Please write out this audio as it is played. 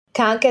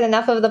Can't get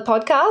enough of the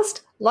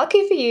podcast?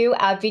 Lucky for you,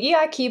 our Beauty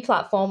IQ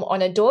platform on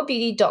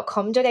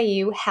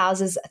adorebeauty.com.au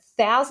houses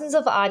thousands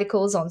of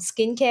articles on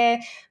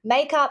skincare,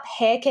 makeup,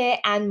 hair care,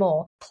 and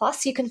more.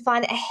 Plus, you can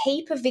find a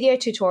heap of video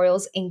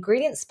tutorials,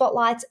 ingredient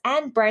spotlights,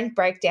 and brand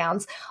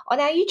breakdowns on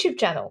our YouTube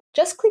channel.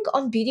 Just click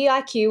on Beauty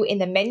IQ in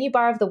the menu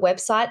bar of the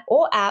website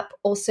or app,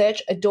 or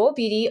search Adore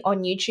Beauty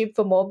on YouTube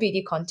for more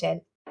beauty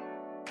content.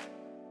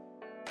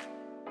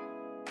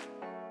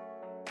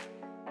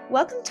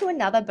 Welcome to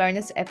another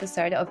bonus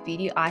episode of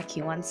Beauty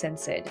IQ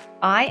Uncensored.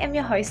 I am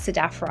your host,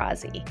 Sadaf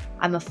Razi.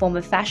 I'm a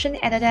former fashion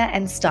editor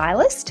and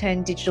stylist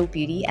turned digital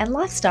beauty and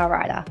lifestyle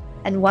writer.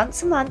 And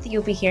once a month,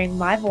 you'll be hearing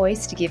my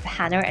voice to give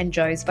Hannah and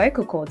Joe's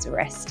vocal cords a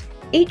rest.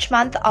 Each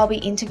month, I'll be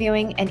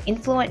interviewing an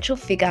influential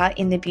figure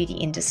in the beauty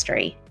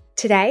industry.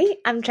 Today,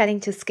 I'm chatting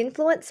to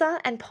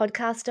skinfluencer and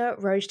podcaster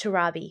Roj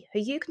Torabi, who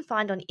you can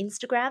find on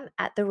Instagram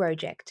at The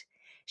Roject.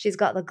 She's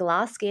got the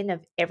glass skin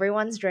of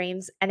everyone's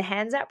dreams and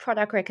hands out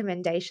product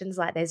recommendations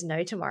like there's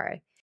no tomorrow.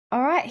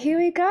 All right, here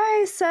we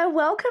go. So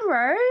welcome,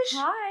 Roj.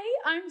 Hi,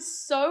 I'm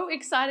so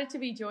excited to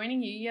be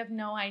joining you. You have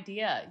no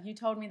idea. You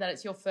told me that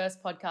it's your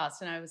first podcast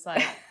and I was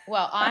like,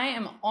 well, I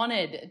am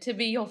honored to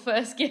be your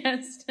first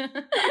guest.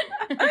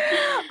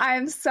 I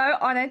am so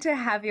honored to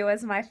have you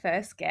as my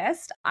first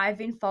guest. I've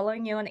been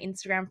following you on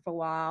Instagram for a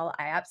while.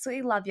 I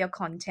absolutely love your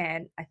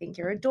content. I think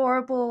you're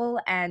adorable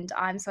and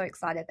I'm so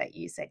excited that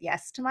you said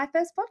yes to my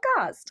first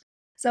podcast.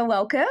 So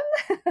welcome.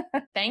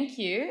 Thank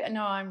you.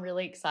 No, I'm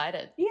really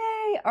excited.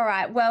 Yay. All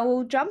right. Well,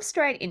 we'll jump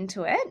straight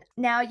into it.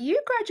 Now,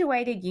 you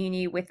graduated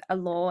uni with a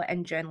law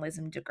and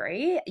journalism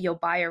degree. Your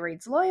bio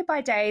reads lawyer by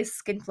day,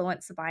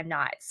 skinfluencer by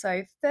night.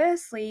 So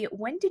firstly,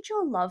 when did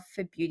your love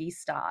for beauty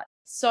start?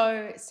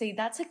 So, see,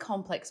 that's a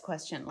complex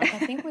question. Like, I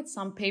think with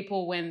some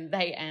people, when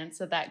they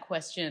answer that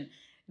question,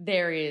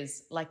 there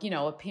is like,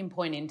 a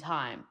pinpoint in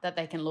time that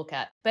they can look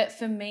at. But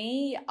for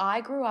me,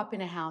 I grew up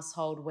in a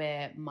household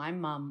where my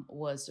mum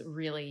was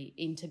really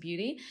into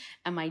beauty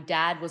and my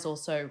dad was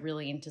also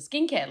really into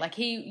skincare. Like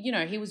he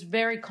was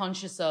very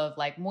conscious of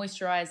like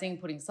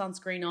moisturizing, putting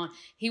sunscreen on.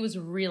 He was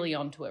really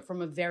onto it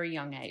from a very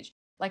young age.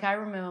 Like I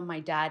remember my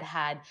dad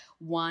had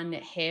one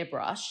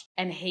hairbrush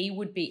and he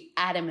would be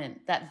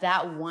adamant that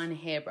that one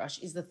hairbrush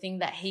is the thing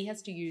that he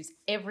has to use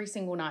every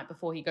single night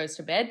before he goes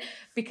to bed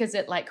because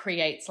it like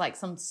creates like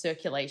some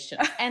circulation.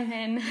 And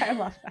then I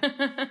love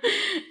that.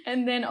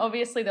 And then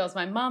obviously there was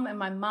my mum, and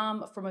my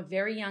mum from a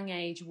very young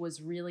age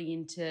was really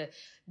into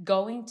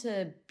going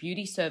to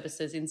beauty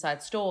services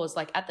inside stores.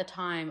 Like at the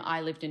time I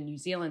lived in New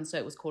Zealand, so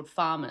it was called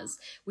Farmers,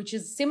 which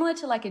is similar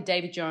to like a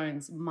David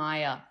Jones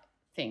Maya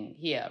thing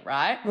here,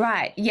 right?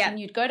 Right, yeah. And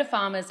you'd go to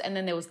Farmers and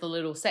then there was the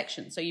little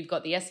section. So you've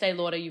got the Estee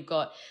Lauder, you've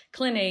got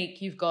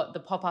Clinique, you've got the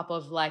pop-up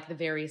of like the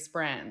various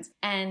brands.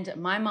 And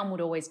my mum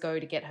would always go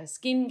to get her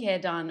skincare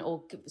done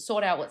or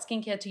sort out what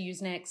skincare to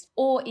use next,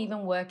 or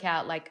even work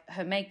out like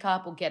her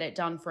makeup or get it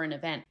done for an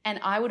event. And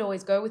I would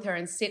always go with her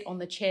and sit on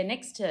the chair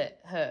next to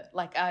her.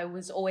 Like I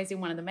was always in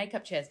one of the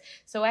makeup chairs.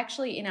 So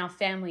actually in our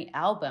family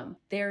album,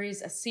 there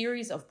is a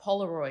series of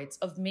Polaroids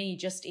of me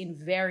just in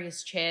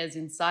various chairs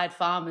inside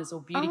Farmers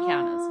or beauty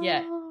counters.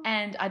 Yeah.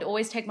 And I'd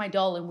always take my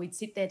doll and we'd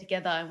sit there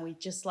together and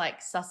we'd just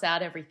like suss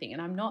out everything.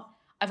 And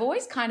I've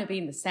always kind of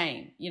been the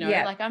same,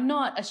 like I'm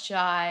not a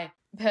shy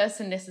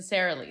person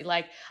necessarily.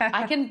 Like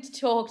I can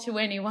talk to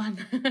anyone.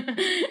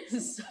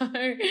 So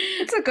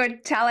it's a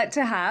good talent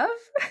to have.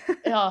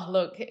 Oh,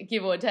 look,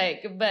 give or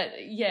take. But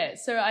yeah,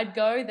 so I'd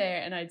go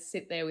there and I'd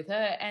sit there with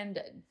her, and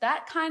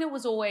that kind of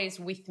was always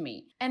with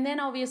me. And then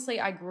obviously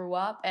I grew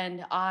up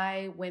and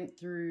I went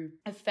through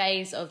a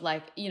phase of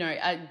like,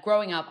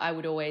 growing up, I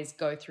would always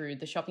go through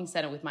the shopping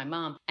center with my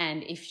mum.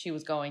 And if she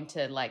was going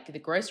to like the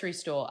grocery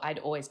store, I'd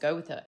always go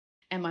with her.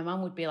 And my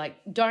mum would be like,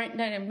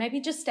 no, maybe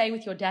just stay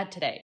with your dad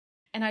today.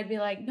 And I'd be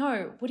like,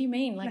 no, what do you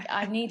mean? Like,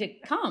 I need to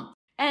come.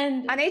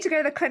 And I need to go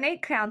to the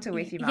Clinique counter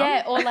with you, Mum.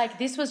 Yeah, or like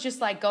this was just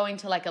like going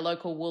to like a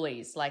local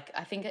Woolies. Like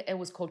I think it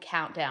was called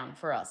Countdown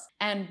for us.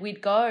 And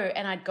we'd go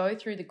and I'd go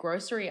through the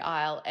grocery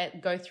aisle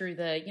and go through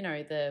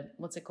the,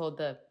 what's it called?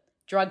 The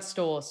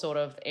drugstore sort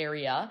of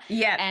area.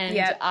 Yeah.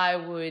 And I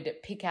would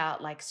pick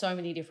out like so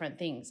many different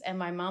things. And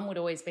my mum would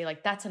always be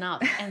like, that's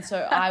enough. And so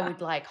I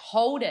would like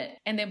hold it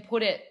and then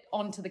put it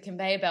onto the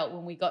conveyor belt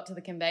when we got to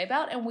the conveyor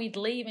belt, and we'd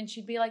leave and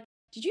she'd be like,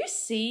 did you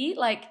see?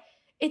 Like,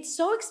 it's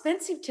so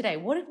expensive today.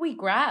 What did we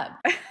grab?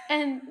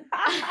 And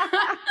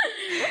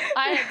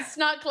I had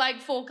snuck like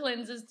 4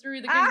 cleansers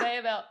through the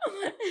conveyor belt.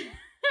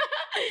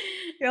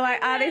 You're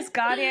like, this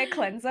Garnier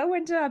cleanser,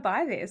 when did I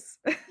buy this?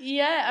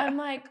 Yeah, I'm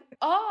like,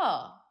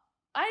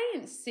 I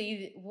didn't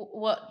see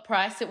what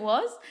price it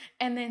was.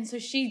 And then so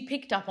she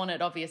picked up on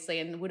it, obviously,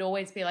 and would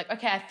always be like,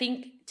 okay, I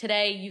think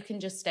today you can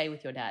just stay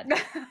with your dad.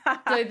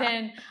 So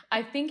then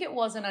I think it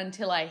wasn't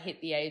until I hit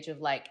the age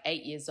of like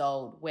 8 years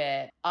old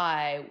where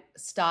I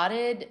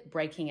started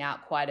breaking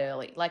out quite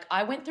early. Like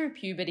I went through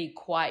puberty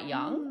quite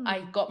young.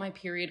 I got my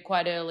period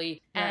quite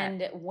early. Yeah.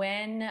 And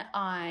when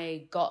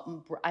I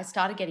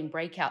started getting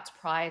breakouts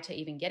prior to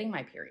even getting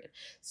my period.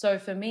 So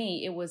for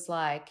me, it was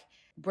like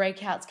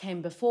breakouts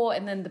came before,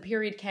 and then the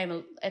period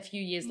came a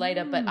few years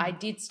later, but I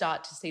did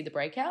start to see the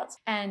breakouts.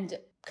 And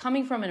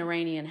coming from an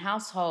Iranian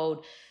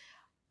household,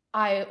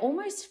 I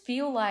almost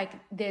feel like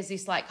there's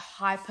this like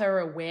hyper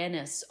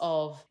awareness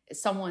of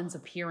someone's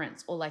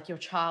appearance or like your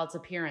child's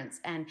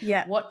appearance and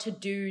what to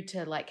do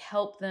to like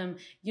help them,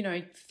 you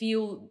know,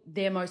 feel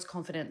their most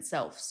confident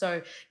self.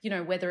 So, you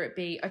know, whether it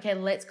be, okay,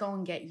 let's go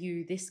and get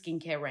you this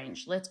skincare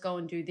range. Let's go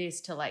and do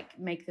this to like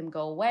make them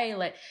go away.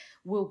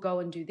 We'll go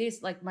and do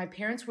this. Like my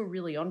parents were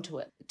really onto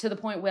it to the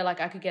point where like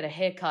I could get a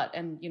haircut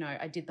and, you know,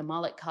 I did the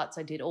mullet cuts.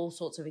 I did all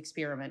sorts of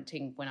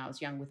experimenting when I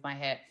was young with my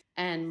hair.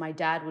 And my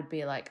dad would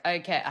be like,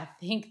 okay, I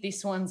think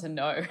this one's a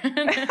no.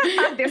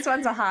 This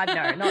one's a hard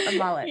no, not the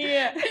mullet.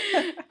 Yeah.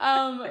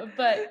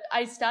 But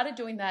I started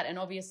doing that. And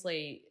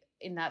obviously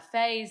in that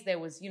phase, there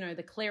was, you know,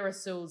 the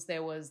Clearasil,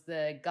 there was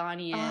the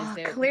Garniers. Oh,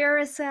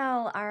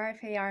 Clearasil,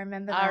 R.I.P. I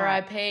remember that.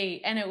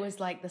 R.I.P. And it was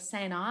like the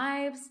St.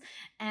 Ives.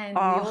 And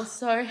we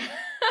also...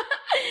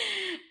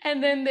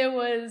 And then there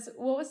was,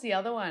 what was the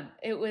other one?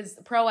 It was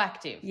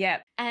Proactive.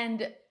 Yep.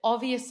 And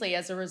obviously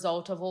as a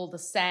result of all the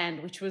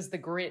sand, which was the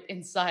grit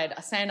inside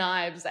St.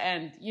 Ives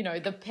and, you know,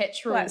 the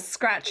petrol. Like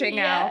scratching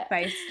our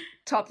face,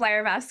 top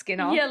layer of our skin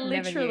off. Yeah,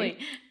 literally.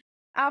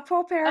 Our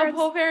poor parents. Our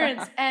poor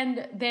parents.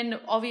 And then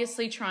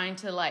obviously trying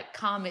to like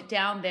calm it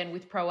down then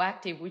with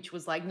Proactive, which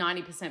was like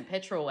 90%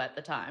 petrol at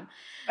the time.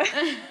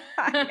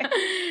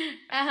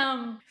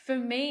 For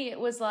me, it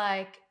was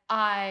like,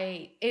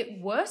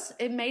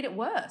 it made it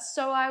worse.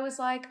 So I was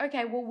like,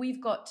 okay, well,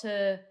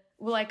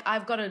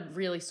 I've got to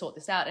really sort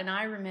this out. And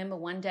I remember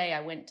one day I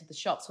went to the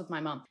shops with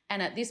my mum.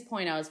 And at this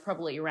point I was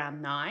probably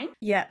around 9.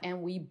 Yeah.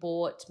 And we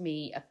bought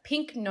me a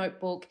pink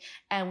notebook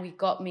and we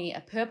got me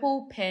a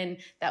purple pen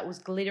that was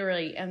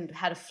glittery and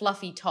had a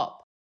fluffy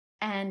top.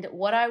 And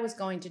what I was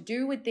going to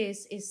do with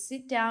this is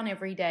sit down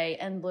every day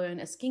and learn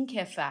a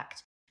skincare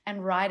fact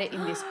and write it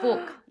in this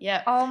book.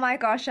 Yeah. Oh my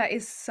gosh, that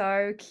is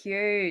so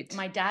cute.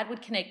 My dad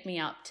would connect me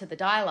up to the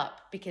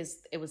dial-up because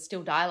it was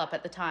still dial-up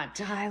at the time.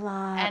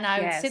 Dial-up, and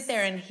I would sit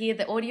there and hear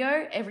the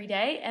audio every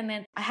day, and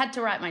then I had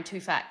to write my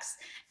 2 facts.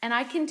 And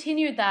I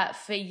continued that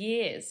for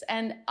years.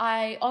 And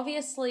I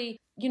obviously,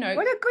 you know...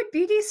 What a good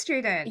beauty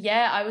student.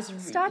 Yeah, I was...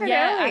 Started early.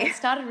 I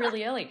started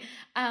really early.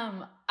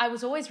 I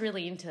was always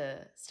really into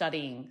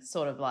studying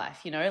sort of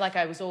life, you know, like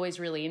I was always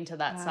really into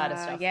that side of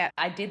stuff. Yeah.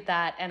 I did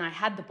that and I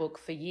had the book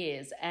for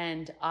years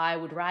and I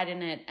would write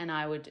in it and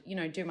I would, you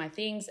know, do my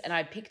things and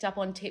I picked up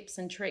on tips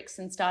and tricks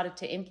and started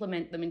to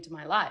implement them into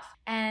my life.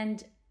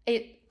 And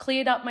it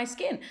cleared up my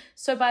skin.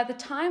 So by the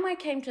time I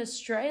came to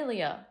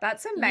Australia...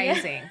 That's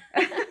amazing.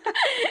 Yeah.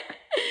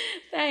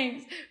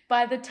 Thanks.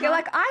 By the time... You're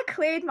like, I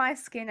cleared my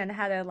skin and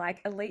had a like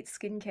elite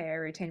skincare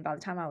routine by the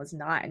time I was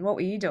 9. What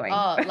were you doing?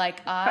 Oh, like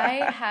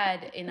I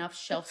had enough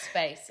shelf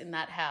space in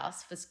that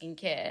house for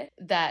skincare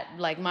that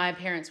like my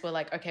parents were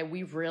like, okay,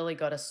 we've really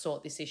got to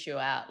sort this issue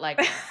out. Like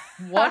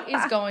what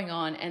is going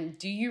on? And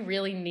do you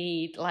really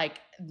need like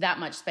that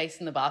much space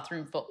in the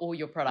bathroom for all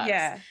your products?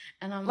 Yeah.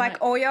 And I'm like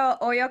all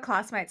your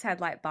classmates had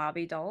like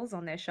Barbie dolls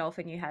on their shelf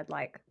and you had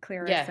like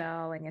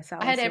Clearasil and your salicylic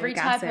acid. I had every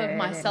type of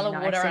micellar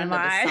water under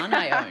the sun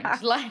I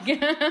owned. Like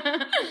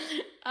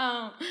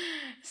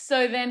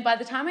so then by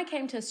the time I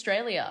came to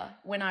Australia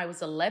when I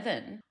was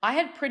 11, I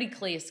had pretty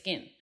clear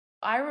skin.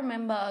 I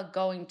remember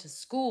going to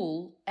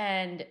school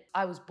and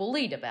I was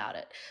bullied about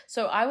it.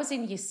 So I was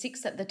in year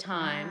 6 at the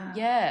time. Wow.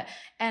 Yeah.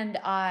 And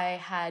I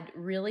had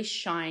really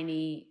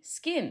shiny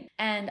skin.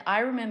 And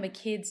I remember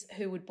kids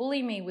who would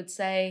bully me would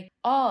say,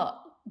 oh,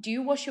 do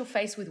you wash your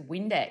face with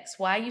Windex?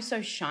 Why are you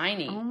so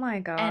shiny? Oh my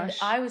gosh. And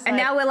I was and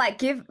like, now we're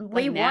like,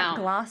 we want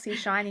glassy,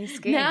 shiny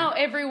skin. Now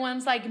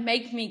everyone's like,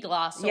 make me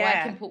glass so I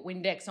can put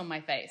Windex on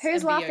my face.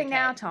 Who's laughing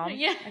now, Tom?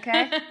 Yeah.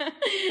 Okay.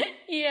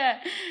 Yeah.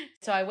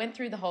 So I went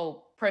through the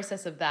whole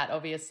process of that,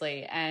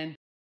 obviously. And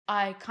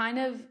I kind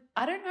of,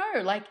 I don't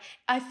know, like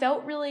I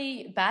felt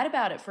really bad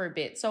about it for a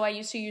bit. So I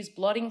used to use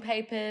blotting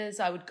papers.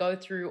 I would go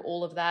through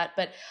all of that,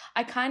 but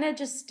I kind of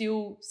just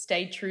still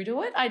stayed true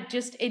to it.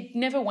 It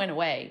never went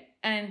away.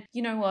 And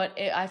you know what?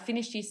 I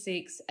finished year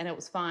 6 and it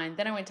was fine.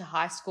 Then I went to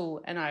high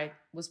school and I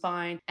was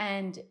fine.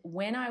 And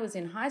when I was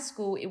in high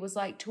school, it was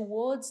like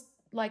towards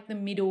like the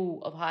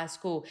middle of high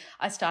school,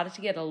 I started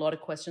to get a lot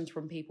of questions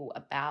from people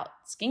about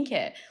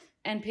skincare.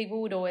 And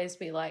people would always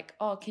be like,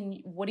 oh,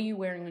 what are you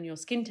wearing on your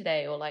skin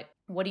today? Or like,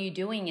 what are you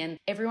doing? And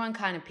everyone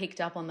kind of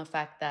picked up on the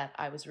fact that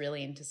I was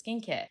really into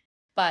skincare.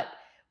 But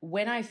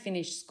when I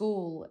finished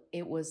school,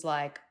 it was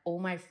like all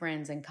my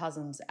friends and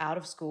cousins out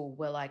of school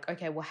were like,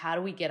 okay, well, how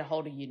do we get a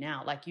hold of you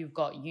now? Like you've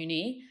got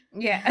uni.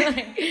 Yeah.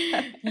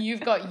 Like,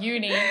 you've got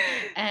uni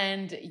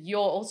and you're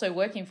also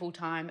working full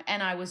time.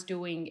 And I was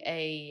doing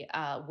a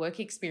work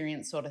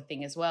experience sort of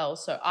thing as well.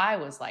 So I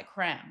was like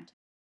crammed.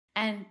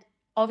 And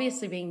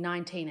obviously being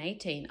 19,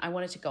 18, I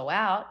wanted to go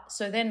out.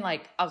 So then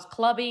like I was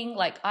clubbing,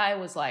 like I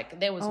was like,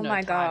 there was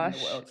no time in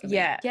the world for me.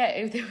 Yeah.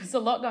 Yeah, there was a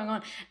lot going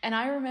on. And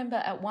I remember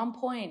at one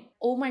point,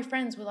 all my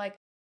friends were like,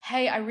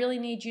 hey, I really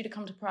need you to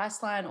come to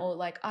Priceline, or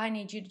like, I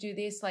need you to do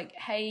this. Like,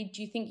 hey,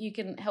 do you think you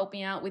can help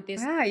me out with this?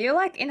 Yeah, you're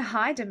like in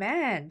high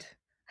demand.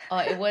 Oh,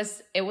 it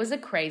was a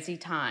crazy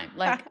time.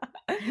 Like,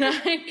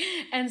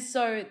 and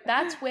so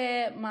that's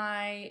where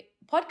my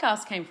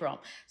podcast came from.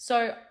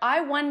 So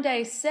I one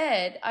day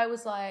said, I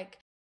was like,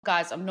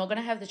 guys, I'm not going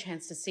to have the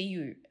chance to see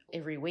you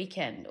every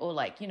weekend or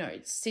like,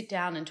 sit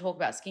down and talk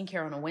about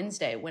skincare on a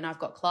Wednesday when I've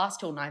got class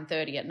till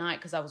 9:30 at night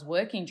because I was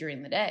working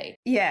during the day.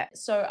 Yeah.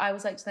 So I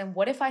was like to them,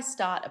 what if I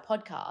start a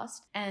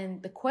podcast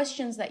and the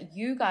questions that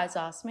you guys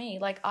ask me,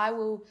 like I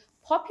will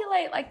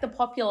populate like the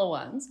popular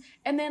ones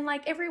and then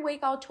like every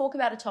week I'll talk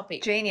about a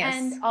topic. Genius.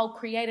 And I'll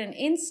create an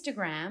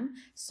Instagram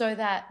so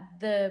that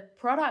the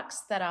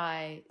products that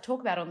I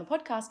talk about on the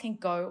podcast can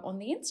go on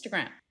the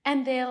Instagram.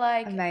 And they're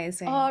like,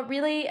 amazing. Oh,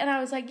 really? And I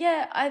was like,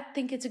 yeah, I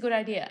think it's a good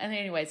idea. And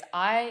anyways,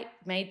 I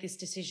made this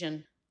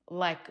decision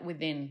like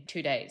within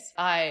 2 days.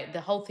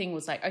 The whole thing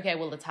was like, okay,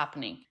 well, it's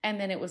happening.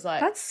 And then it was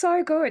like, that's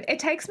so good. It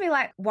takes me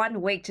like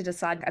 1 week to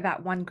decide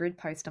about one grid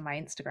post on my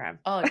Instagram.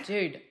 Oh,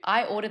 dude,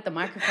 I ordered the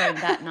microphone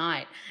that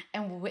night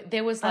and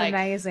there was like,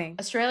 amazing.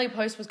 Australia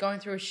Post was going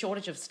through a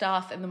shortage of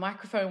staff and the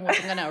microphone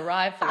wasn't going to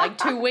arrive for like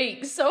 2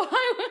 weeks. So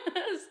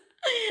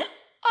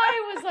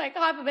I was like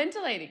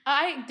hyperventilating.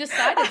 I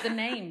decided the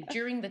name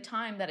during the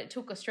time that it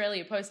took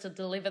Australia Post to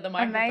deliver the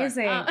microphone.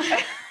 Amazing.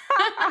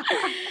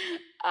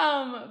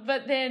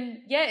 But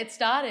then, yeah, it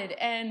started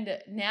and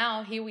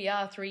now here we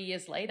are 3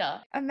 years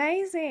later.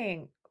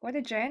 Amazing. What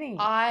a journey.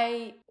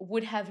 I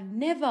would have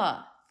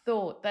never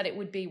thought that it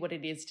would be what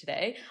it is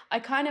today. I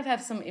kind of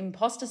have some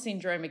imposter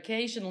syndrome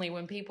occasionally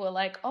when people are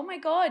like, oh my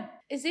God,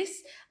 is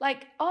this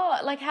like,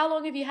 how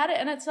long have you had it?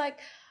 And it's like,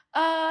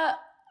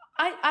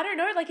 I don't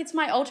know, like it's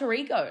my alter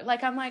ego.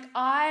 Like I'm like,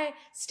 I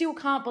still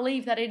can't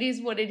believe that it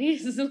is what it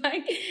is.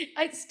 Like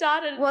I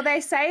started. Well,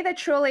 they say that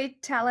truly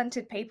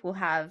talented people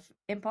have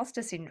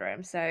imposter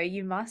syndrome. So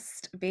you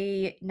must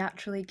be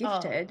naturally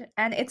gifted. Oh.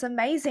 And it's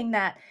amazing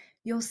that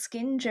your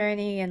skin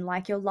journey and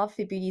like your love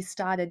for beauty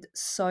started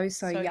so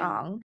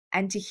young.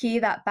 And to hear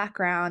that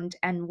background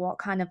and what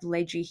kind of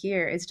led you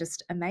here is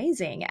just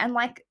amazing. And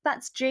like,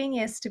 that's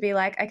genius to be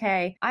like,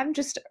 okay, I'm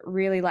just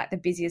really like the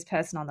busiest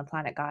person on the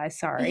planet, guys.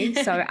 Sorry.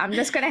 So I'm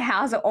just going to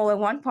house it all in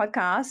one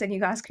podcast and you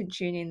guys can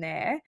tune in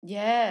there.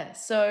 Yeah.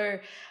 So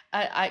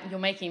you're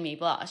making me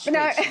blush,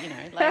 no.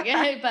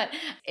 Which, but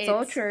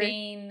it's true.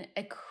 Been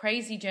a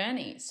crazy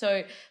journey.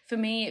 So for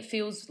me, it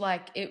feels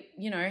like it,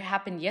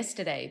 happened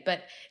yesterday,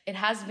 but it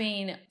has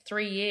been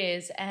 3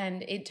 years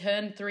and it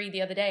turned 3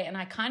 the other day. And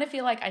I kind of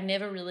feel like I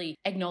never really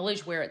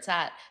acknowledge where it's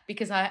at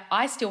because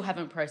I still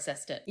haven't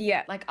processed it.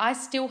 Yeah. Like I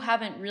still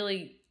haven't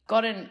really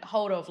gotten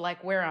hold of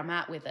like where I'm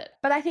at with it.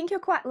 But I think you're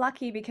quite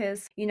lucky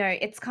because,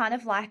 it's kind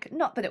of like,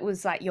 not that it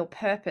was like your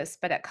purpose,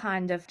 but it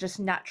kind of just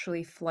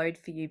naturally flowed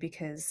for you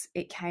because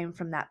it came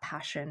from that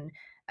passion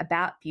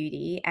about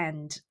beauty.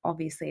 And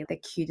obviously the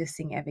cutest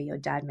thing ever, your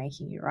dad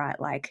making you write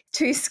like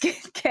 2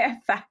 skincare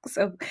facts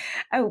of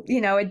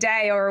a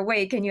day or a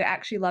week, and you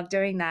actually love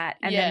doing that.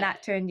 And then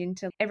that turned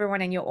into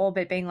everyone in your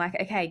orbit being like,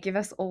 okay, give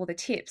us all the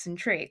tips and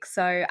tricks.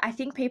 So I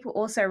think people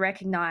also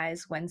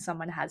recognize when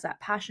someone has that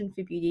passion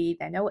for beauty,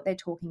 they know what they're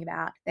talking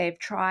about, they've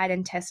tried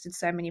and tested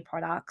so many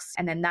products,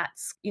 and then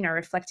that's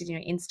reflected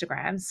in your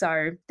Instagram.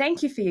 So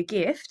thank you for your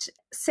gift.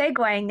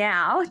 Segueing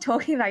now,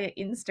 talking about your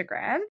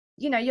Instagram,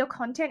 your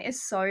content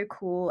is so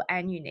cool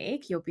and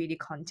unique, your beauty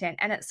content,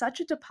 and it's such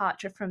a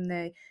departure from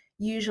the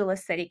usual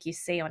aesthetic you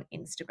see on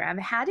Instagram.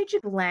 How did you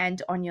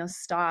land on your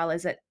style?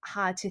 Is it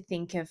hard to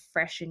think of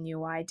fresh and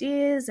new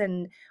ideas?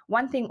 And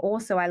one thing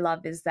also I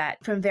love is that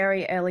from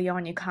very early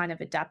on, you kind of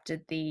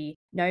adapted the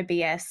no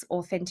BS,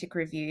 authentic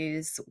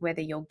reviews,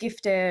 whether you're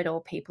gifted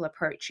or people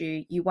approach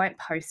you, you won't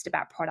post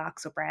about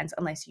products or brands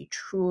unless you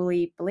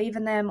truly believe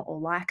in them or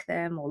like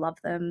them or love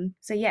them.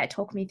 So yeah,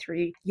 talk me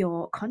through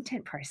your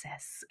content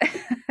process.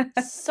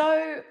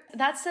 So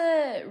that's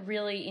a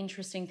really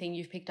interesting thing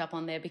you've picked up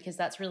on there because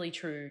that's really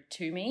true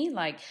to me.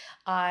 Like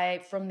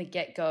from the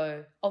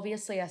get-go,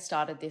 obviously I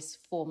started this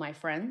for my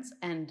friends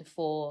and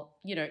for,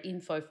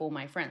 info for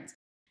my friends.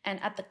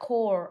 And at the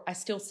core, I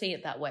still see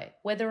it that way.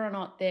 Whether or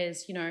not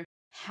there's,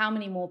 how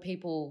many more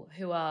people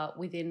who are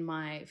within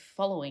my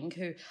following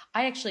who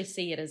I actually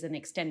see it as an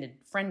extended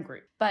friend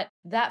group. But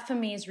that for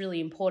me is really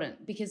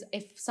important because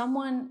if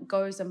someone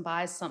goes and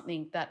buys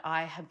something that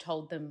I have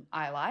told them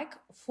I like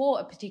for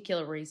a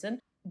particular reason,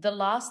 the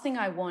last thing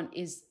I want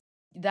is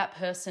that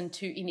person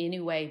to in any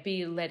way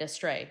be led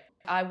astray.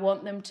 I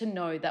want them to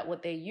know that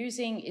what they're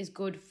using is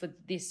good for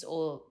this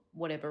or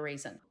whatever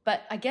reason.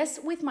 But I guess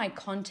with my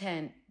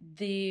content,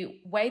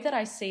 the way that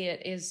I see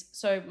it is,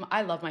 so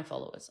I love my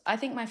followers. I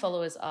think my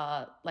followers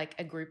are like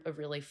a group of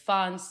really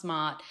fun,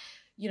 smart,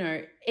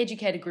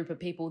 educated group of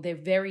people. They're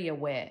very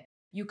aware.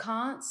 You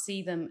can't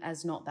see them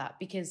as not that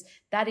because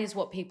that is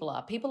what people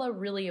are. People are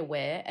really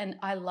aware. And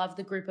I love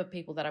the group of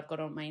people that I've got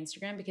on my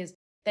Instagram because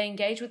they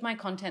engage with my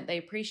content. They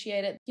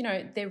appreciate it.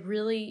 They're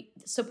really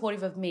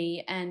supportive of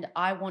me and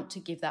I want to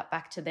give that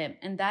back to them.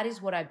 And that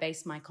is what I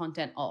base my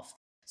content off.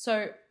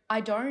 So I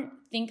don't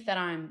think that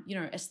I'm,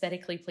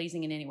 aesthetically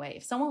pleasing in any way.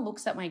 If someone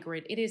looks at my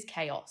grid, it is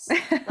chaos.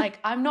 Like,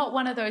 I'm not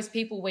one of those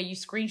people where you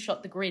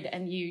screenshot the grid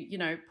and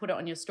you put it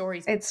on your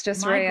stories. It's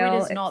just my real.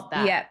 grid is not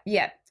that.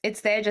 Yeah.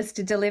 It's there just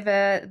to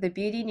deliver the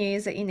beauty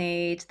news that you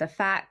need, the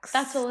facts.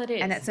 That's all it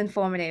is. And it's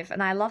informative.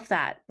 And I love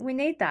that. We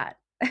need that.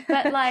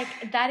 But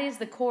like, that is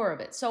the core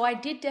of it. So I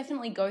did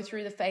definitely go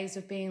through the phase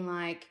of being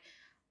like,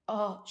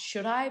 oh,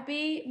 should I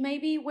be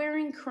maybe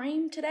wearing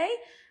cream today?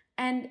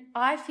 And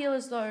I feel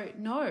as though,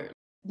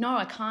 no,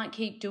 I can't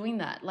keep doing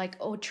that. Like,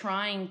 or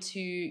trying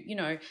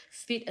to,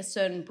 fit a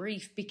certain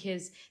brief,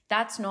 because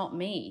that's not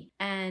me.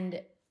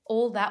 And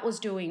all that was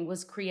doing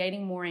was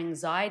creating more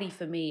anxiety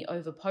for me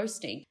over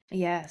posting.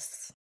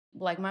 Yes.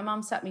 Like, my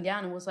mom sat me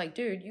down and was like,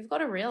 dude, you've got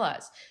to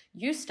realize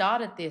you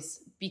started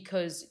this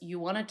because you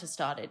wanted to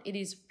start it. It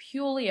is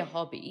purely a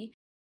hobby.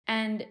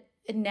 And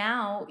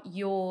now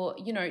you're,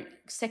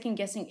 second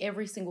guessing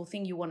every single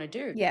thing you want to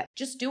do. Yeah.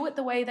 Just do it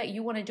the way that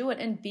you want to do it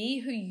and be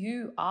who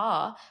you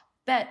are,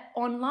 but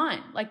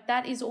online. Like,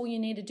 that is all you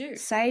need to do.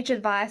 Sage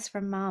advice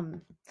from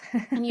mum.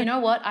 And you know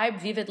what? I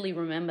vividly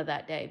remember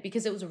that day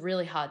because it was a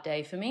really hard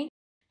day for me.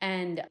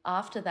 And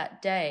after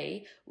that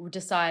day, we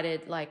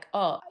decided like,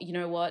 oh, you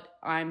know what?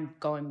 I'm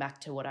going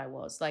back to what I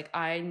was. Like,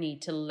 I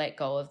need to let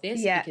go of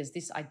this because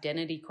this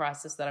identity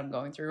crisis that I'm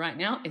going through right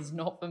now is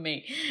not for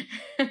me.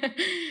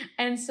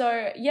 And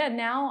so,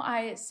 now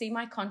I see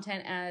my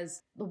content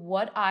as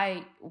what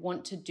I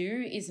want to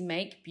do is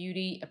make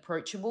beauty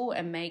approachable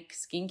and make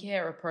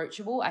skincare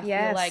approachable. I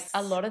feel like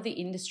a lot of the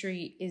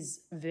industry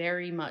is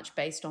very much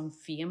based on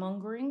fear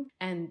mongering,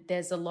 and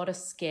there's a lot of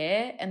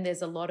scare and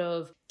there's a lot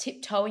of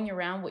tiptoeing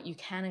around what you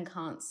can and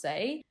can't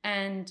say.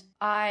 And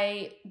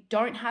I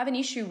don't have an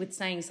issue with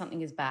saying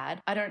something is bad.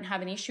 I don't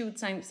have an issue with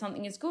saying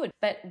something is good.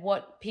 But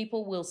what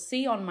people will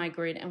see on my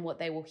grid and what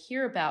they will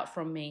hear about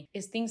from me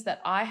is things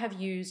that I have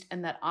used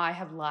and that I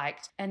have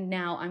liked. And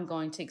now I'm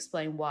going to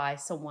explain why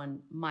someone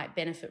might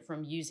benefit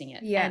from using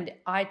it. Yeah. And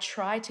I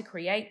try to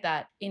create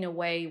that in a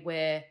way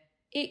where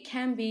it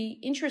can be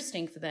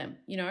interesting for them,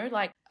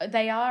 like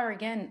they are,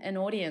 again, an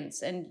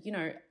audience. And,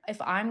 if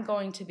I'm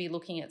going to be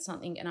looking at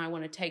something and I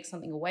want to take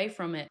something away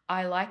from it,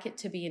 I like it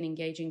to be an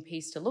engaging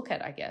piece to look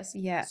at, I guess.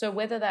 Yeah. So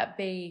whether that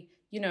be,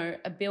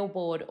 a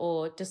billboard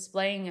or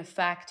displaying a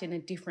fact in a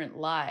different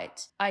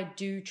light, I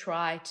do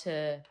try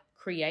to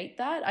create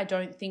that. I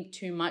don't think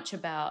too much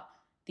about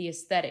the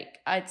aesthetic.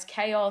 It's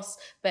chaos,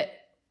 but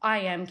I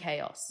am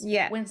chaos.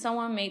 Yeah. When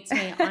someone meets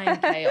me, I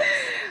am chaos.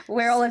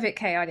 We're all a bit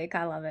chaotic.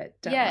 I love it.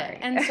 Don't worry.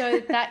 And so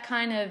that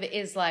kind of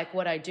is like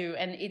what I do.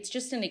 And it's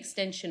just an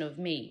extension of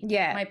me.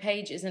 Yeah. My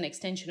page is an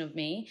extension of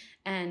me.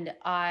 And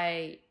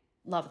I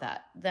love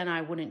that. Then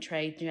I wouldn't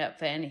trade it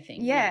for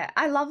anything. Yeah,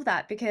 I love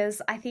that,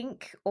 because I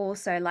think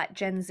also, like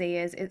Gen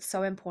Zers, it's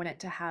so important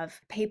to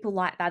have people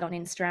like that on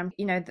Instagram.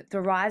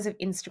 The rise of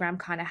Instagram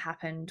kind of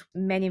happened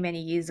many,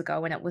 many years ago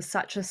when it was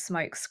such a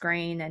smoke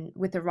screen, and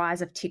with the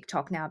rise of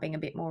TikTok now being a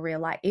bit more real,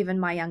 like even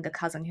my younger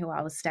cousin who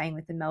I was staying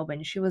with in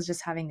Melbourne, she was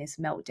just having this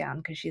meltdown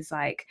because she's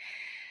like,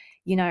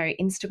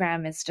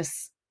 Instagram is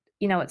just,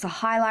 it's a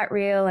highlight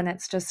reel, and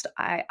it's just,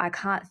 I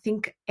can't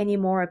think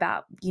anymore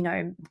about,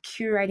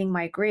 curating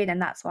my grid.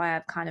 And that's why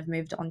I've kind of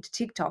moved on to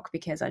TikTok,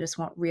 because I just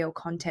want real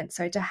content.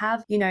 So to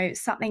have,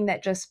 something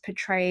that just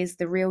portrays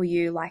the real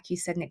you, like you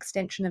said, an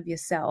extension of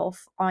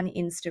yourself on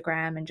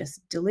Instagram, and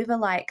just deliver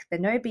like the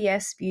no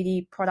BS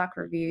beauty product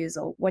reviews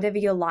or whatever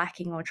you're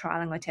liking or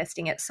trialing or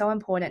testing, it's so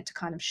important to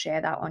kind of share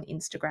that on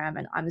Instagram.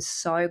 And I'm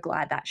so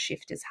glad that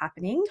shift is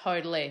happening.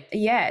 Totally.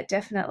 Yeah,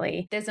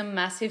 definitely. There's a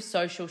massive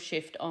social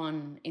shift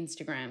on Instagram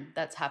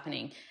that's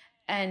happening.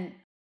 And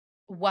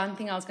one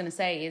thing I was going to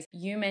say is,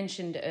 you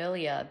mentioned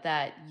earlier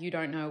that you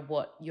don't know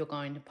what you're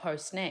going to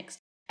post next.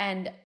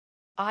 And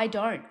I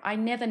don't. I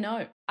never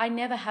know. I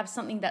never have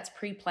something that's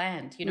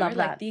pre-planned, Love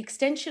like that. the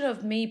extension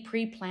of me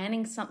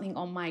pre-planning something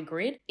on my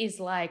grid is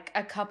like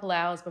a couple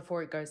hours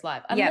before it goes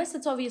live. Unless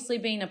it's obviously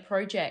been a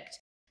project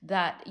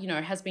that,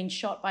 has been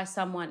shot by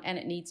someone and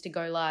it needs to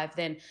go live,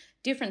 then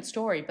different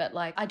story. But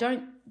like, I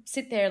don't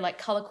sit there like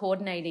color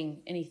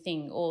coordinating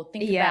anything or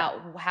think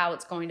about how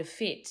it's going to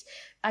fit.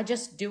 I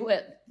just do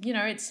it.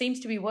 It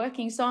seems to be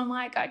working. So I'm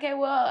like, okay,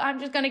 well, I'm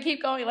just going to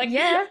keep going. Like,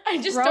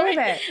 I just don't,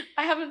 I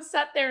haven't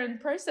sat there and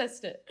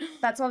processed it.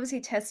 That's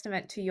obviously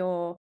testament to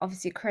your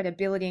obviously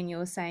credibility, and you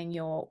were saying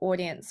your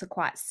audience are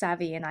quite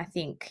savvy. And I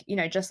think,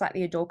 just like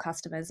the Adore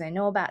customers, they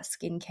know about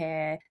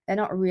skincare. They're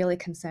not really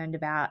concerned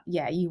about,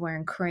 you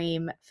wearing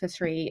cream for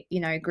 3,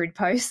 grid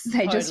posts.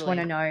 They just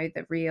want to know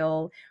the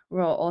real,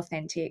 raw,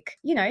 authentic,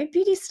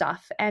 beauty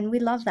stuff. And we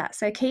love that.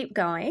 So keep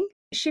going.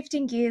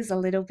 Shifting gears a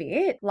little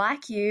bit,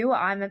 like you,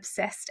 I'm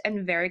obsessed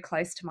and very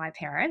close to my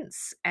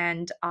parents,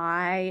 and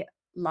I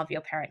love your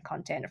parent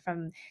content,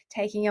 from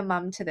taking your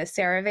mum to the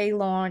CeraVe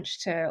launch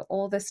to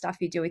all the stuff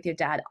you do with your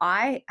dad.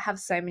 I have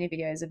so many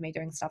videos of me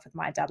doing stuff with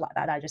my dad like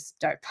that. I just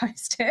don't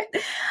post it.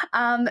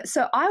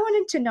 So I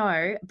wanted to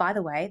know, by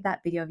the way,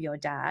 that video of your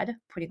dad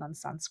putting on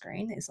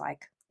sunscreen is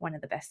like one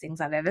of the best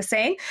things I've ever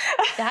seen.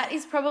 That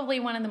is probably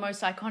one of the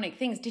most iconic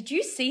things. Did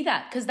you see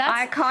that? Because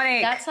that's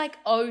iconic. That's like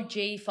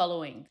OG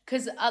following.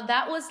 Because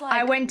that was like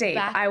I went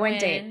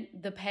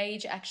deep. The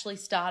page actually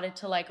started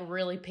to like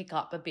really pick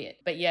up a bit.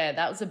 But yeah,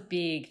 that was a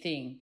big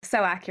thing.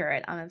 So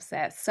accurate. I'm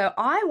obsessed. So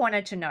I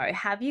wanted to know,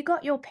 have you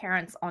got your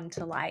parents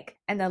onto like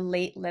an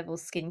elite level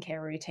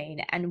skincare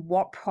routine, and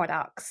what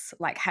products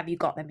like have you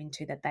got them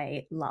into that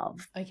they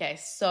love? Okay,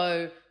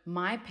 so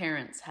my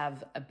parents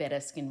have a better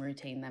skin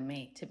routine than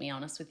me, to be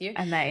honest with you.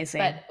 Amazing.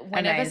 But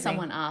whenever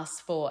someone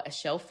asks for a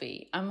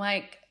shelfie, I'm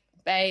like,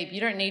 babe, you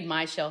don't need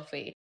my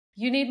shelfie.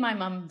 You need my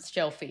mum's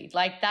shelfie.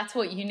 Like, that's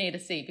what you need to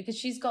see, because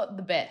she's got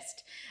the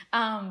best.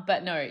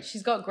 But no,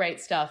 she's got great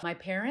stuff. My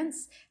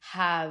parents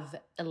have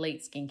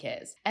elite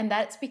skincares, and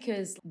that's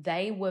because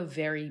they were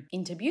very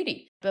into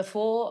beauty.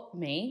 Before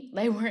me,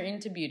 they were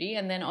into beauty,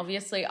 and then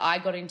obviously I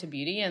got into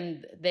beauty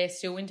and they're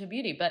still into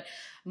beauty. But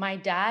my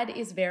dad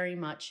is very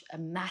much a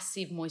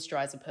massive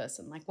moisturizer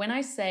person. Like, when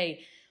I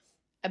say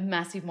a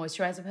massive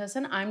moisturizer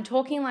person, I'm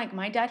talking like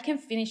my dad can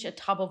finish a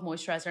tub of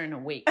moisturizer in a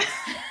week.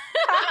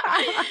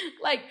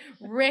 Like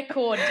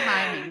record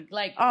timing.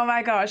 Like, oh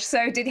my gosh.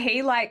 So did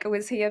he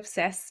was he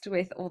obsessed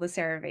with all the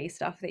CeraVe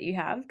stuff that you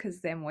have?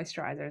 Because their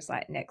moisturizer is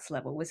like next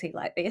level. Was he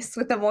like this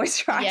with the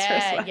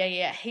moisturizer?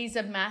 Yeah. He's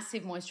a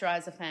massive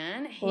moisturizer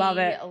fan. Love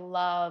it.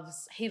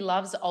 He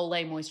loves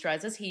Olay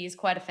moisturizers. He is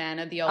quite a fan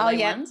of the Olay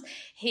ones.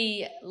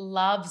 He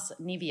loves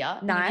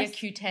Nivea. Nice.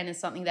 Nivea Q10 is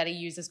something that he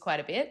uses quite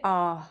a bit.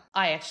 Oh.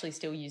 I actually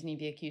still use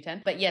Nivea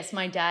Q10. But yes,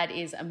 my dad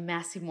is a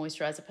massive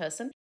moisturizer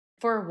person.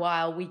 For a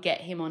while, we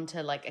get him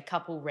onto like a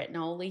couple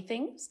retinol-y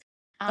things.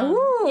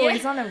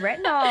 He's on the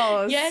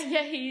retinols.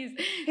 Yeah,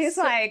 he's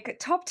like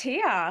top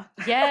tier.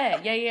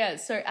 Yeah.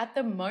 So at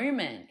the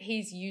moment,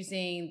 he's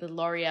using the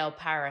L'Oreal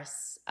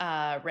Paris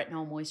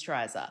retinol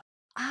moisturizer.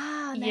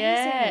 Ah, amazing.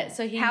 Yeah.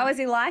 So how is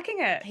he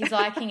liking it? He's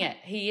liking it.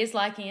 He is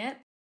liking it.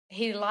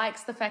 He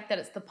likes the fact that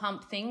it's the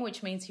pump thing,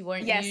 which means he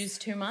won't use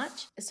too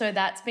much. So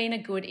that's been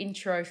a good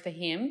intro for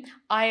him.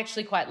 I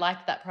actually quite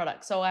liked that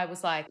product. So I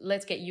was like,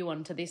 let's get you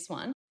onto this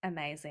one.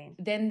 Amazing.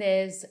 Then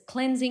there's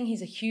cleansing.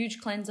 He's a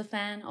huge cleanser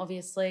fan,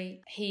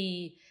 obviously.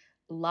 He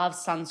loves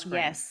sunscreen.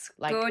 Yes,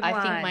 like good I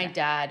one. think my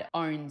dad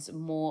owns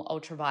more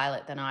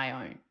ultraviolet than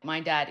I own.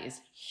 My dad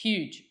is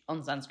huge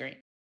on sunscreen.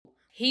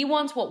 He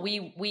wants what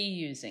we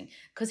using,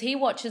 because he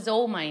watches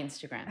all my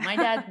Instagram. My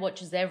dad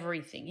watches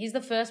everything. He's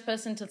the first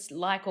person to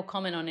like or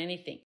comment on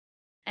anything.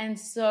 And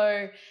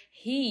so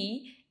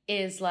he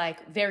is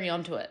like very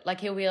onto it.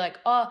 Like he'll be like,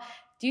 oh,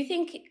 do you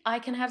think I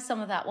can have some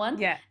of that one?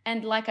 Yeah.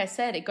 And like I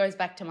said, it goes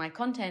back to my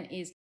content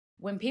is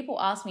when people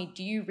ask me,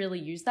 do you really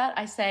use that?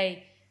 I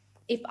say,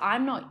 if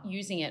I'm not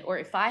using it, or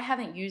if I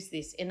haven't used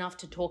this enough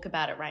to talk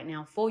about it right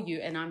now for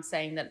you, and I'm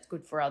saying that it's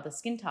good for other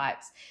skin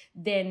types,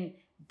 then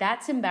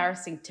that's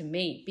embarrassing to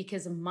me,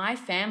 because my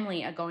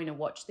family are going to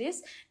watch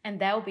this and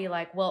they'll be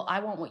like, well, I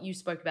want what you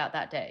spoke about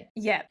that day.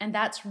 Yeah. And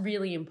that's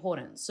really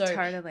important. So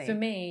totally. For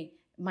me,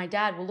 my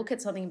dad will look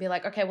at something and be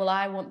like, okay, well,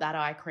 I want that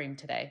eye cream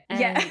today. And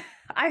yeah.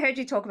 I heard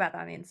you talk about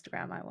that on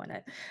Instagram. I want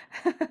it.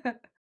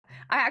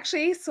 I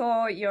actually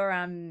saw your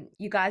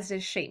you guys did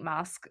a sheet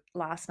mask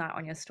last night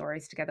on your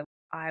stories together.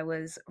 I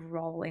was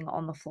rolling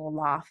on the floor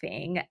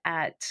laughing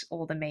at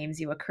all the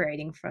memes you were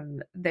creating from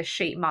the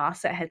sheet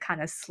mask that had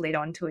kind of slid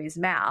onto his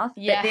mouth.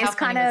 Yeah, but this how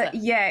funny was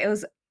that? it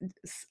was,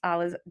 I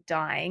was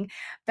dying.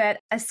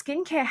 But a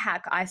skincare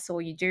hack I saw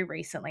you do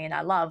recently and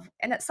I love,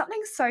 and it's something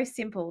so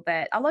simple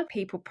that a lot of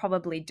people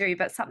probably do,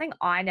 but something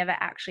I never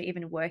actually,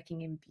 even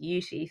working in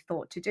beauty,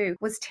 thought to do,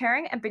 was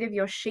tearing a bit of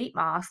your sheet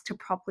mask to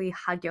properly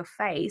hug your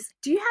face.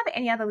 Do you have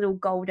any other little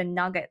golden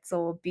nuggets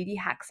or beauty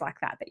hacks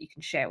like that you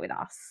can share with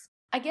us?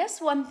 I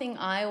guess one thing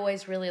I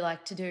always really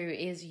like to do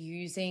is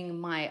using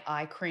my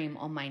eye cream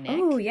on my neck.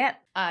 Oh, yeah.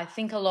 I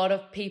think a lot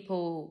of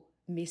people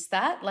miss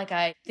that. Like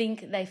I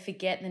think they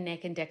forget the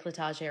neck and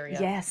décolletage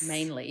area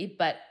mainly,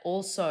 but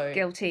also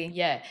guilty.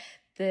 Yeah.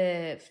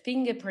 The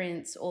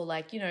fingerprints, or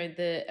like, you know,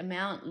 the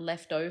amount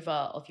left over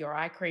of your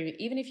eye cream,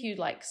 even if you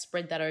like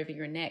spread that over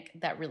your neck,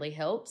 that really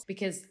helps,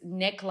 because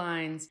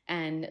necklines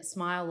and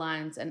smile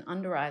lines and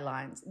under eye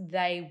lines,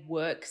 they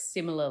work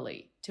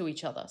similarly to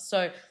each other.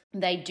 So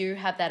they do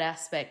have that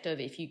aspect of,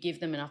 if you give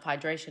them enough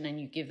hydration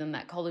and you give them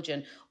that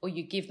collagen, or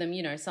you give them,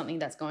 you know, something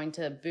that's going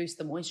to boost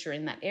the moisture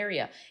in that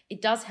area,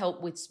 it does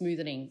help with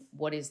smoothing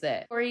what is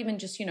there, or even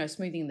just, you know,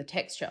 smoothing the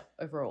texture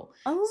overall.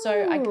 Oh, so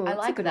I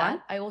like that.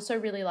 One. I also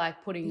really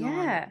like putting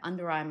on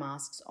under eye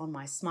masks on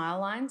my smile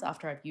lines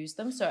after I've used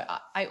them. So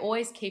I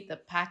always keep the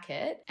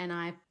packet and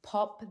I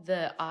pop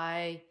the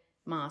eye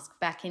mask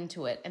back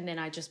into it, and then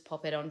I just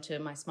pop it onto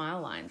my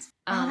smile lines.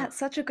 That's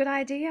such a good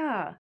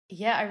idea.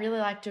 Yeah, I really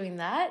like doing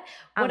that.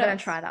 I'm going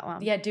to try that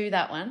one. Yeah, do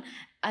that one.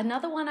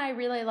 Another one I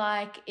really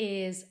like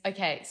is,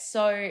 okay,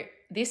 so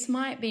this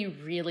might be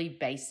really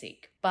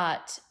basic,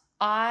 but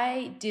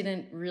I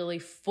didn't really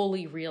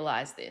fully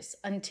realize this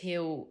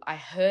until I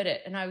heard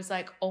it. And I was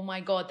like, oh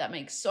my God, that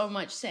makes so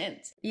much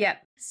sense.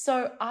 Yep.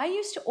 So I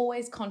used to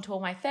always contour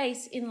my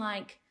face in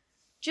like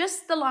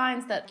just the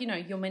lines that,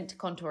 you're meant to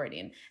contour it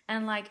in.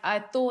 And like, I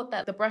thought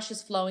that the brush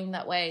is flowing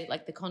that way,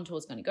 like the contour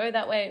is going to go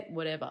that way,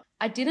 whatever.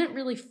 I didn't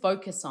really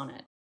focus on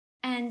it.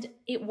 And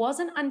it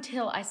wasn't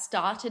until I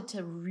started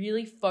to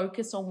really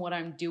focus on what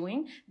I'm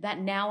doing that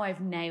now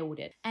I've nailed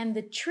it. And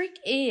the trick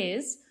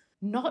is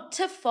not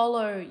to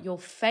follow your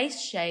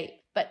face shape,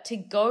 but to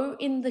go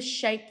in the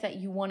shape that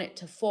you want it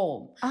to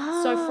form.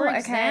 Oh, so for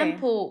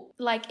example,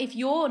 like if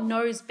your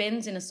nose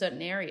bends in a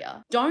certain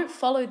area, don't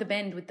follow the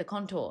bend with the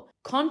contour.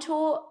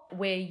 Contour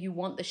where you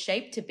want the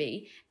shape to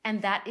be,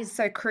 and that is...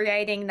 So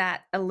creating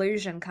that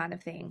illusion kind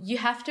of thing. You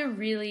have to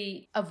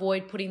really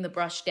avoid putting the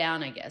brush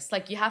down, I guess.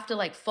 Like you have to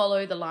like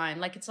follow the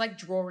line. Like it's like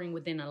drawing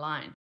within a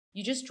line.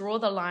 You just draw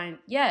the line.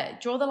 Yeah,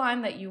 draw the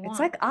line that you want. It's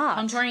like art.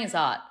 Contouring is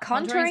art.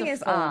 Contouring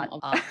is art.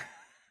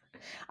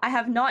 I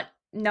have not...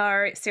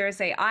 No,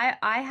 seriously,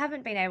 I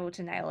haven't been able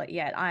to nail it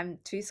yet. I'm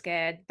too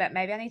scared, but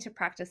maybe I need to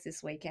practice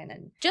this weekend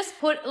and just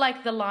put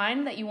like the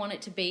line that you want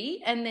it to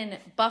be and then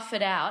buff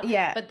it out.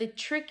 Yeah. But the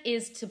trick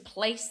is to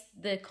place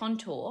the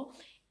contour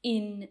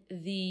in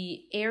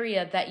the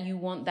area that you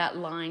want that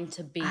line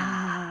to be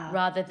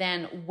rather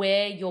than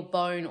where your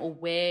bone or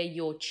where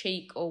your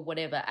cheek or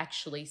whatever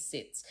actually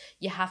sits.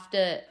 You have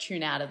to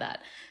tune out of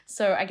that.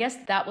 So I guess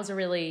that was a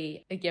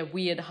really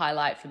weird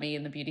highlight for me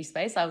in the beauty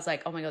space. I was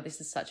like, oh my God, this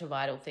is such a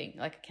vital thing.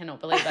 Like, I cannot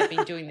believe I've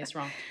been doing this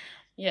wrong.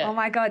 Yeah. Oh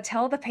my God,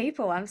 tell the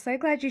people. I'm so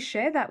glad you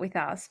shared that with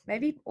us.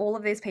 Maybe all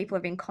of these people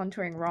have been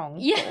contouring wrong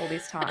for all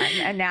this time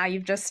and now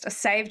you've just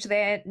saved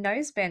their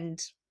nose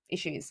bend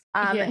issues.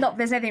 Not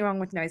there's anything wrong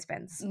with nose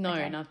bends.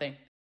 No, nothing.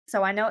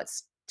 So I know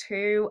it's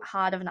too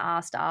hard of an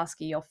ask to ask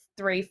you your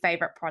 3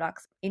 favorite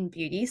products in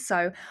beauty.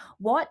 So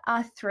what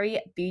are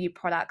 3 beauty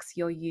products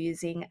you're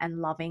using and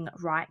loving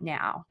right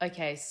now?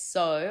 Okay,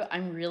 so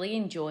I'm really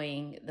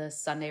enjoying the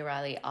Sunday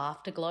Riley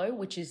Afterglow,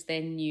 which is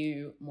their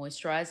new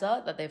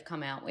moisturizer that they've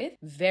come out with.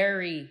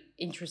 Very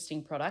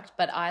interesting product,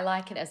 but I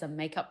like it as a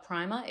makeup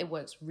primer. It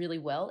works really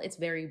well. It's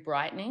very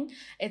brightening.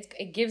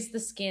 It gives the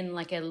skin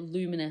like a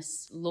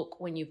luminous look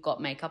when you've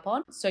got makeup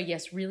on. So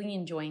yes, really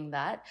enjoying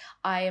that.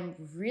 I am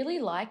really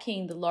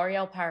liking the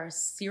L'Oreal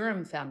Paris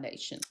Serum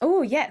Foundation.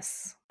 Oh,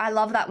 yes. I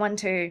love that one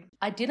too.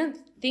 I didn't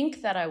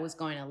think that I was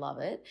going to love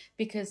it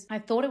because I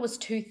thought it was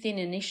too thin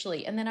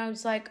initially. And then I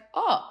was like,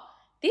 oh,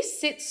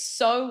 this sits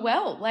so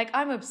well. Like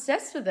I'm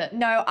obsessed with it.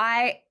 No,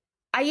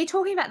 are you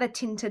talking about the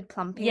tinted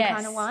plumping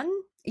kind of one?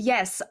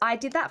 Yes, I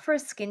did that for a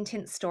skin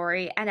tint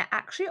story and it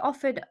actually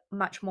offered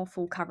much more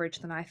full coverage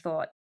than I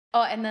thought.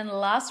 Oh, and then the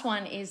last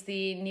one is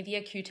the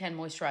Nivea Q10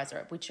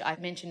 moisturizer, which I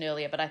mentioned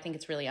earlier, but I think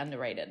it's really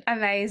underrated.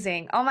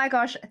 Amazing. Oh my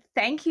gosh.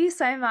 Thank you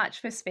so much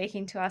for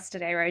speaking to us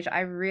today, Roj. I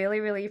really,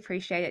 really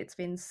appreciate it. It's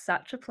been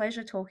such a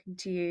pleasure talking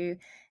to you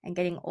and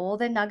getting all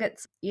the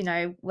nuggets,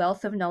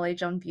 wealth of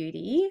knowledge on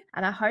beauty.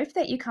 And I hope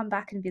that you come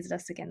back and visit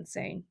us again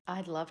soon.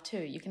 I'd love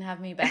to. You can have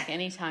me back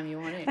anytime you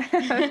want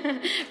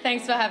to.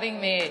 Thanks for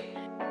having me.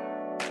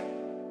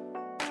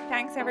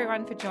 Thanks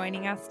everyone for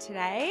joining us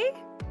today.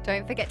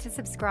 Don't forget to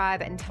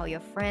subscribe and tell your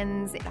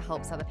friends. It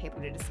helps other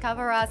people to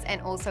discover us. And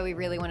also, we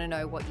really want to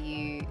know what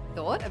you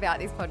thought about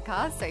this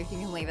podcast. So if you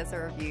can leave us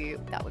a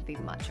review, that would be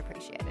much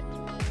appreciated.